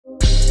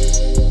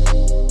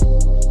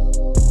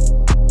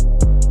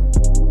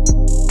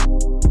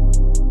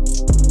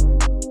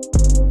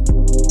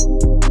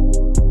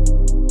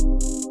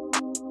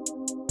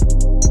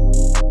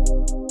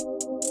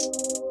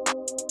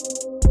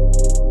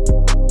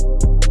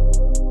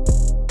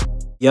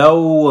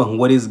Yo,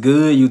 what is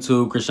good,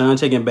 YouTube? Shaun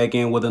checking back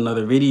in with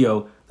another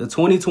video. The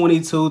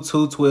 2022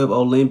 212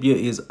 Olympia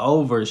is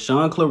over.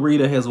 Shaun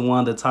Clarida has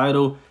won the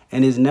title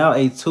and is now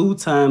a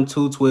two-time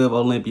 212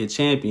 Olympia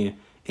champion.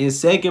 In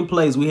second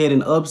place, we had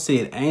an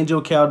upset.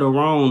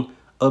 Calderon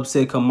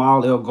upset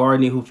Kamal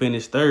Elgargni, who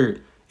finished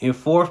third. In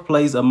fourth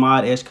place,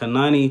 Ahmad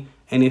Ashkanani,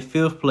 and in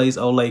fifth place,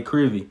 Oleh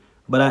Kryvyi.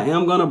 But I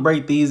am going to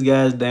break these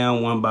guys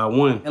down one by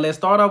one. And let's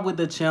start off with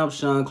the champ,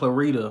 Shaun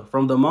Clarida.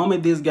 From the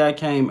moment this guy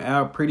came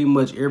out, pretty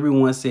much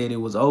everyone said it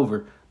was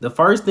over. The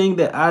first thing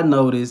that I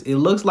noticed, it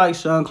looks like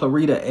Shaun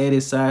Clarida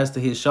added size to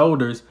his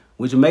shoulders,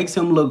 which makes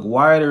him look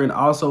wider and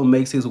also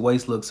makes his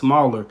waist look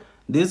smaller.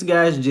 This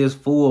guy's just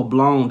full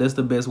blown. That's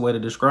the best way to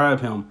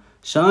describe him.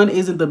 Shaun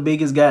isn't the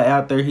biggest guy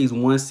out there. He's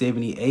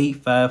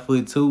 178,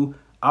 5'2".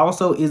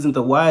 Also isn't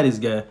the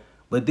widest guy.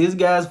 But this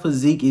guy's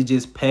physique is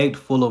just packed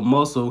full of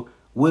muscle,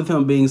 with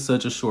him being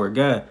such a short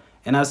guy.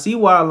 And I see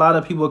why a lot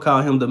of people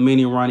call him the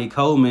mini Ronnie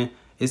Coleman,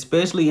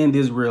 especially in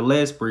this real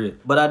leg spread.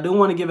 But I do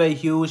want to give a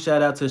huge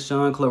shout out to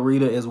Shaun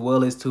Clarida as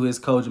well as to his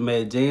coach,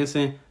 Matt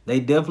Jansen.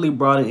 They definitely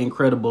brought an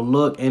incredible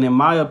look. And in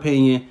my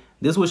opinion,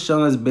 this was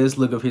Shaun's best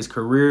look of his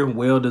career,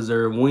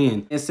 well-deserved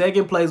win. In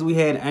second place, we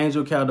had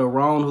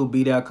Calderon, who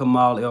beat out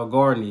Kamal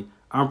Elgargni.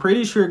 I'm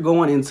pretty sure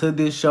going into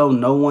this show,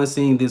 no one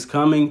seen this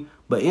coming.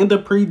 But in the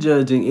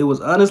prejudging, it was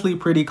honestly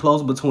pretty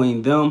close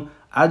between them.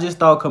 I just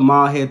thought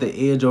Kamal had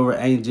the edge over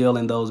Angel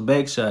in those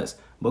back shots.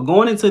 But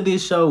going into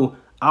this show,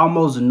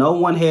 almost no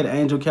one had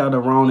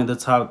Calderon in the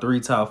top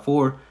 3, top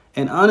 4.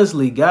 And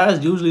honestly,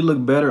 guys usually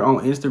look better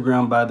on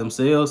Instagram by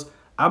themselves.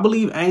 I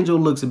believe Angel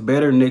looks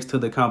better next to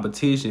the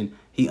competition.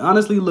 He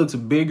honestly looks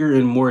bigger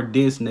and more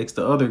dense next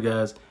to other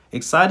guys.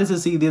 Excited to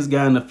see this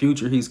guy in the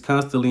future. He's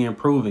constantly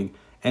improving.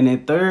 And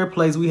in third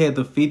place, we had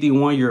the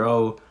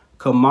 51-year-old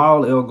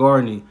Kamal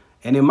Elgargni.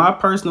 And in my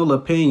personal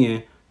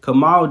opinion,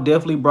 Kamal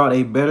definitely brought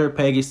a better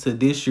package to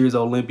this year's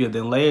Olympia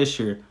than last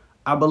year.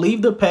 I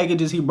believe the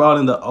packages he brought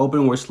in the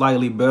Open were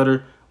slightly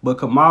better, but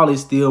Kamal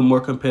is still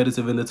more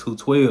competitive in the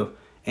 212.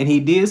 And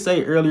he did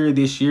say earlier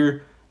this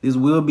year, this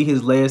will be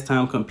his last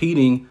time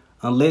competing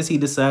unless he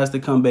decides to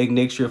come back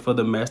next year for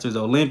the Masters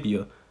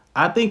Olympia.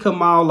 I think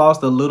Kamal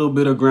lost a little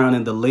bit of ground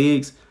in the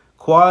legs.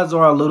 Quads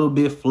are a little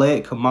bit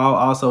flat. Kamal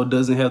also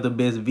doesn't have the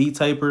best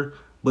V-taper,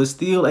 but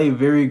still a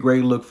very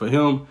great look for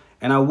him.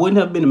 And I wouldn't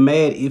have been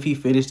mad if he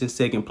finished in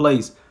second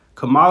place.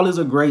 Kamal is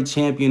a great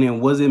champion and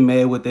wasn't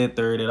mad with that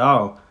third at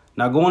all.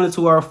 Now going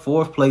into our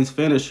fourth place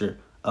finisher,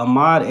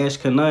 Ahmad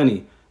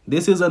Ashkanani.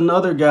 This is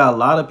another guy a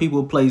lot of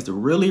people placed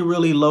really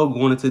low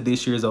going into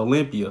this year's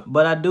Olympia.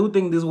 But I do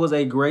think this was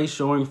a great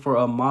showing for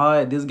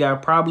Ahmad. This guy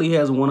probably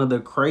has one of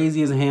the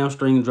craziest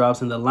hamstring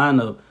drops in the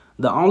lineup.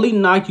 The only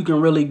knock you can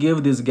really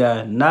give this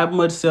guy, not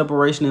much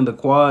separation in the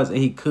quads, and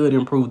he could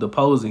improve the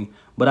posing.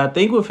 But I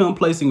think with him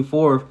placing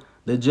fourth,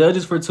 the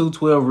judges for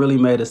 212 really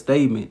made a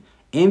statement.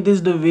 In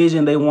this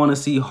division, they want to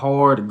see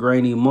hard,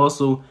 grainy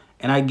muscle,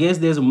 and I guess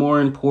that's more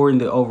important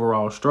than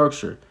overall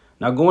structure.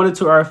 Now, going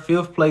into our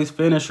fifth place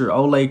finisher,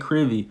 Oleh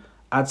Kryvyi,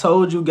 I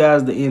told you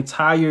guys the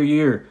entire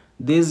year,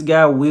 this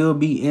guy will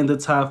be in the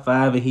top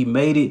 5, and he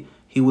made it.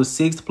 He was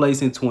 6th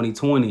place in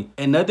 2020.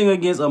 And nothing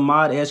against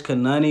Ahmad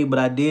Ashkanani, but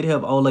I did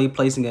have Oleh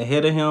placing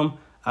ahead of him.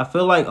 I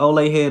feel like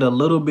Oleh had a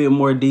little bit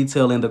more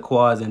detail in the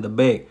quads and the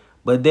back.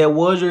 But that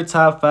was your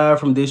top 5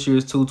 from this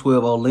year's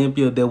 212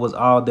 Olympia. That was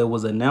all that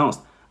was announced.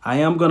 I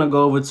am going to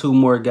go over 2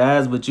 more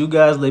guys, but you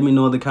guys let me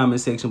know in the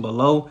comment section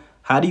below.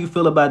 How do you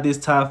feel about this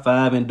top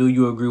 5, and do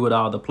you agree with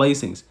all the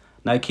placings?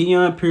 Now,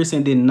 Keone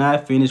Pearson did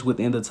not finish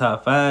within the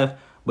top 5,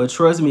 but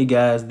trust me,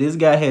 guys, this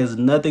guy has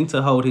nothing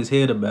to hold his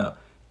head about.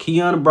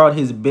 Keone brought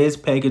his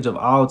best package of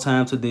all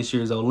time to this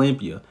year's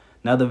Olympia.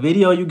 Now, the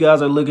video you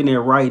guys are looking at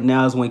right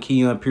now is when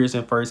Keone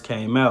Pearson first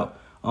came out.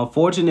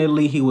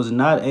 Unfortunately, he was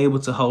not able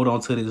to hold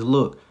on to this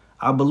look.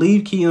 I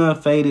believe Keone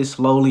faded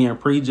slowly in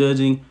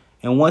prejudging,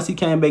 and once he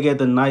came back at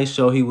the night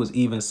show, he was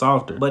even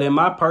softer. But in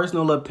my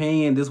personal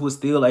opinion, this was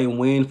still a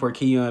win for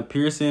Keone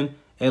Pearson.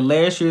 At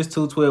last year's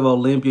 212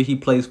 Olympia, he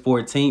placed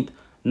 14th.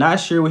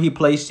 Not sure where he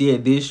placed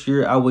yet this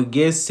year. I would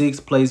guess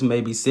 6th place,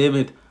 maybe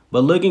 7th.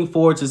 But looking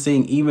forward to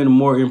seeing even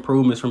more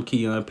improvements from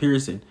Keone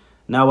Pearson.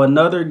 Now,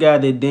 another guy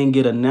that didn't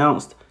get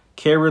announced,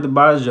 Kerrith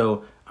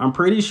Bajjo. I'm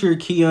pretty sure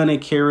Keone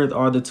and Kerrith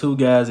are the 2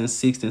 guys in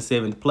 6th and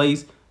 7th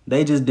place.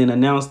 They just didn't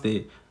announce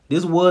it.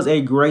 This was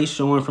a great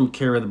showing from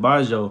Kerrith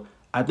Bajjo.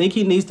 I think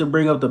he needs to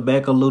bring up the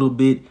back a little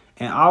bit.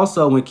 And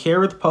also, when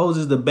Kerrith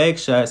poses the back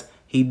shots,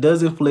 he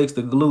doesn't flex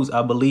the glutes.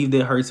 I believe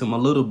that hurts him a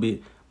little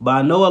bit. But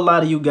I know a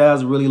lot of you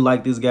guys really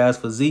like this guy's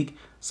physique.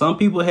 Some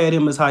people had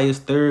him as high as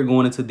 3rd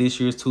going into this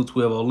year's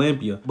 212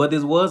 Olympia. But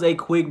this was a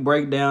quick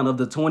breakdown of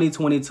the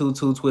 2022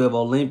 212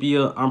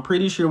 Olympia. I'm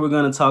pretty sure we're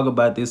going to talk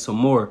about this some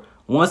more.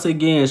 Once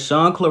again,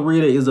 Shaun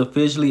Clarida is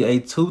officially a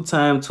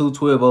 2-time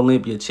 212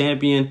 Olympia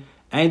champion.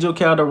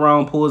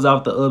 Calderon pulls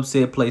off the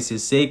upset,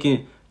 places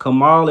 2nd.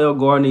 Kamal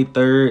Elgargni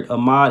 3rd.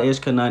 Ahmad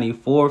Ashkanani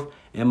 4th.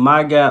 And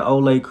my guy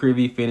Oleh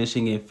Kryvyi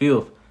finishing in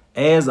 5th.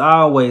 As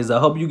always, I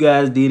hope you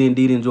guys did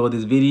indeed enjoy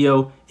this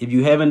video. If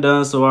you haven't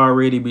done so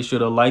already, be sure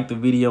to like the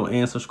video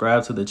and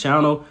subscribe to the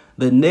channel.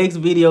 The next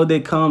video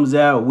that comes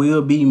out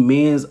will be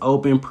men's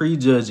open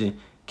prejudging.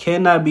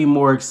 Cannot be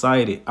more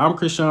excited. I'm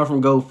Krishan from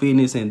Go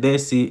Fitness, and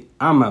that's it.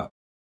 I'm out.